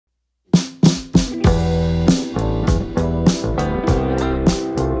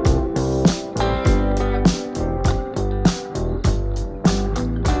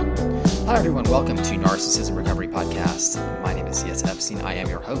Welcome to Narcissism Recovery Podcast. My name is C.S. Epstein. I am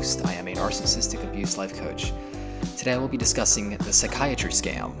your host. I am a narcissistic abuse life coach. Today I will be discussing the psychiatry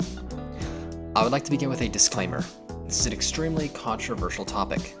scam. I would like to begin with a disclaimer. This is an extremely controversial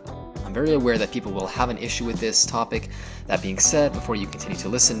topic. I'm very aware that people will have an issue with this topic. That being said, before you continue to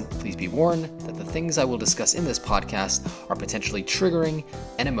listen, please be warned that the things I will discuss in this podcast are potentially triggering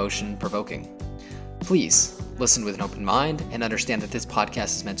and emotion-provoking. Please listen with an open mind and understand that this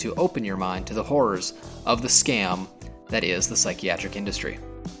podcast is meant to open your mind to the horrors of the scam that is the psychiatric industry.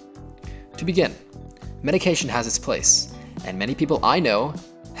 To begin, medication has its place, and many people I know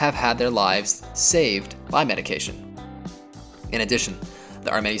have had their lives saved by medication. In addition,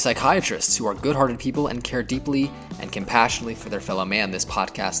 there are many psychiatrists who are good-hearted people and care deeply and compassionately for their fellow man. This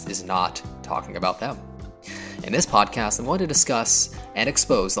podcast is not talking about them. In this podcast, I'm going to discuss and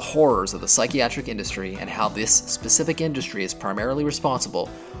expose the horrors of the psychiatric industry and how this specific industry is primarily responsible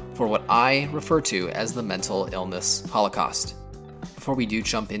for what I refer to as the mental illness holocaust. Before we do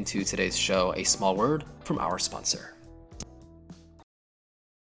jump into today's show, a small word from our sponsor.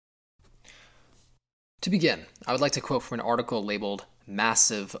 To begin, I would like to quote from an article labeled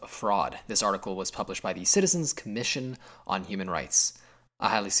Massive Fraud. This article was published by the Citizens Commission on Human Rights. I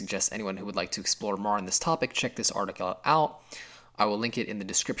highly suggest anyone who would like to explore more on this topic check this article out. I will link it in the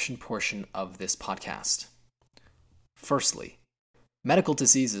description portion of this podcast. Firstly, medical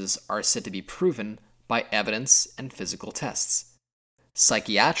diseases are said to be proven by evidence and physical tests.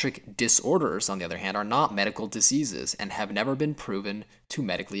 Psychiatric disorders, on the other hand, are not medical diseases and have never been proven to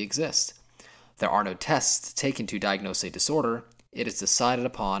medically exist. There are no tests taken to diagnose a disorder. It is decided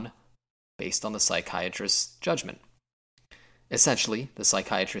upon based on the psychiatrist's judgment. Essentially, the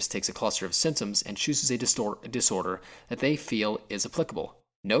psychiatrist takes a cluster of symptoms and chooses a disorder that they feel is applicable.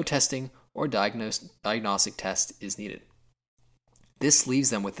 No testing or diagnostic test is needed. This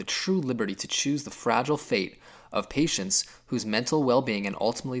leaves them with the true liberty to choose the fragile fate of patients whose mental well-being and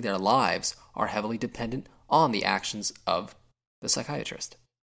ultimately their lives are heavily dependent on the actions of the psychiatrist.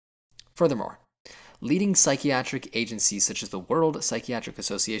 Furthermore, leading psychiatric agencies such as the World Psychiatric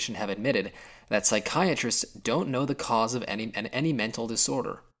Association have admitted that psychiatrists don't know the cause of any mental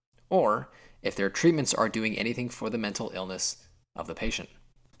disorder, or if their treatments are doing anything for the mental illness of the patient.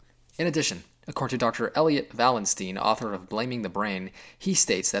 In addition, according to Dr. Elliot Wallenstein, author of Blaming the Brain, he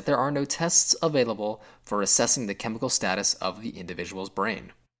states that there are no tests available for assessing the chemical status of the individual's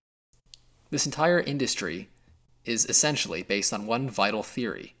brain. This entire industry is essentially based on one vital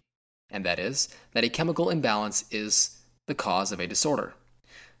theory, and that is that a chemical imbalance is the cause of a disorder.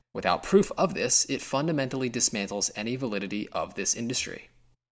 Without proof of this, it fundamentally dismantles any validity of this industry.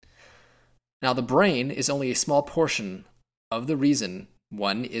 Now, the brain is only a small portion of the reason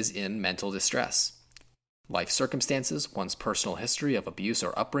one is in mental distress. Life circumstances, one's personal history of abuse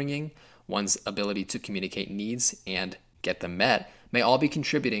or upbringing, one's ability to communicate needs and get them met may all be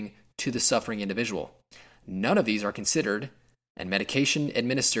contributing to the suffering individual. None of these are considered, and medication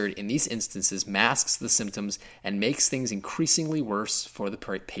administered in these instances masks the symptoms and makes things increasingly worse for the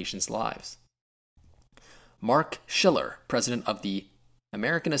patient's lives. Mark Schiller, president of the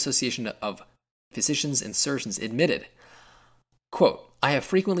American Association of Physicians and Surgeons, admitted, quote, "I have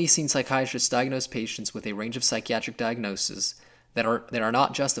frequently seen psychiatrists diagnose patients with a range of psychiatric diagnoses that are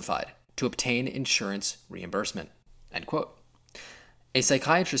not justified to obtain insurance reimbursement." End quote. A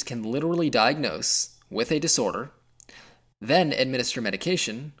psychiatrist can literally diagnose with a disorder, then administer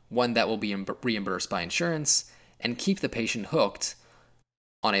medication, one that will be reimbursed by insurance, and keep the patient hooked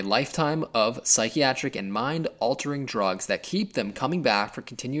on a lifetime of psychiatric and mind-altering drugs that keep them coming back for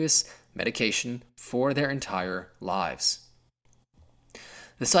continuous medication for their entire lives.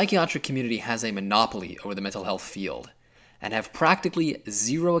 The psychiatric community has a monopoly over the mental health field and have practically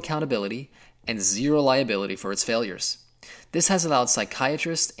zero accountability and zero liability for its failures. This has allowed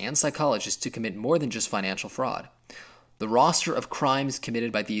psychiatrists and psychologists to commit more than just financial fraud. The roster of crimes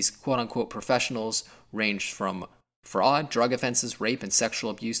committed by these quote-unquote professionals ranged from fraud, drug offenses, rape and sexual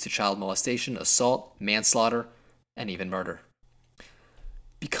abuse to child molestation, assault, manslaughter, and even murder.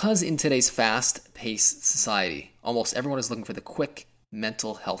 Because in today's fast-paced society, almost everyone is looking for the quick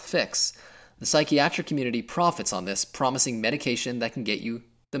mental health fix, the psychiatric community profits on this, promising medication that can get you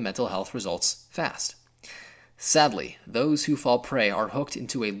the mental health results fast. Sadly, those who fall prey are hooked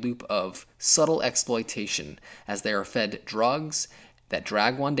into a loop of subtle exploitation as they are fed drugs that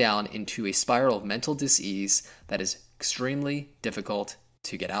drag one down into a spiral of mental disease that is extremely difficult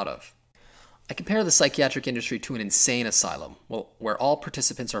to get out of. I compare the psychiatric industry to an insane asylum, where all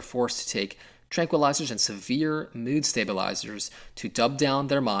participants are forced to take tranquilizers and severe mood stabilizers to dub down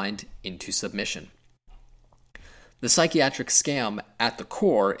their mind into submission. The psychiatric scam at the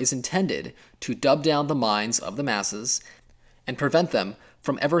core is intended to dub down the minds of the masses and prevent them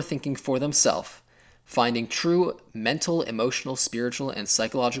from ever thinking for themselves, finding true mental, emotional, spiritual, and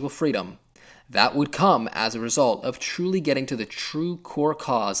psychological freedom that would come as a result of truly getting to the true core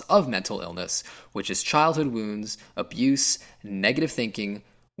cause of mental illness, which is childhood wounds, abuse, negative thinking,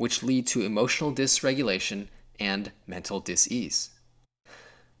 which lead to emotional dysregulation and mental dis-ease.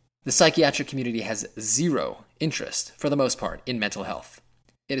 The psychiatric community has zero interest, for the most part, in mental health.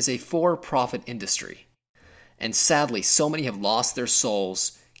 It is a for-profit industry. And sadly, so many have lost their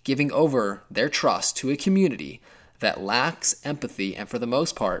souls giving over their trust to a community that lacks empathy and, for the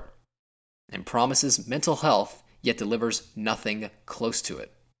most part, and promises mental health, yet delivers nothing close to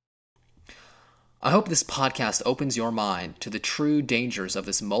it. I hope this podcast opens your mind to the true dangers of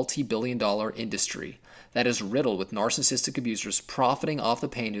this multi-billion-dollar industry that is riddled with narcissistic abusers profiting off the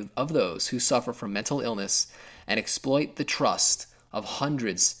pain of those who suffer from mental illness and exploit the trust of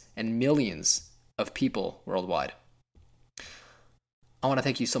hundreds and millions of people worldwide. I want to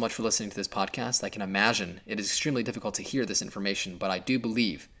thank you so much for listening to this podcast. I can imagine it is extremely difficult to hear this information, but I do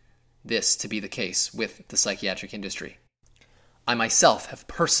believe this to be the case with the psychiatric industry. I myself have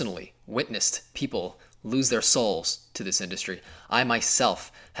personally witnessed people lose their souls to this industry. I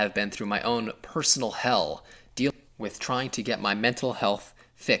myself have been through my own personal hell dealing with trying to get my mental health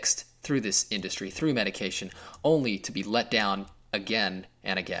fixed through this industry, through medication, only to be let down again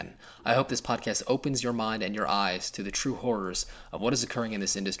and again. I hope this podcast opens your mind and your eyes to the true horrors of what is occurring in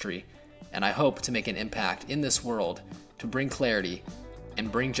this industry, and I hope to make an impact in this world to bring clarity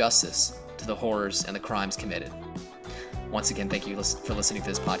and bring justice to the horrors and the crimes committed. Once again, thank you for listening to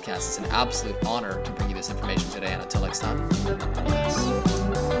this podcast. It's an absolute honor to bring you this information today, and until next time,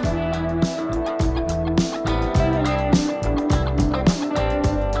 peace.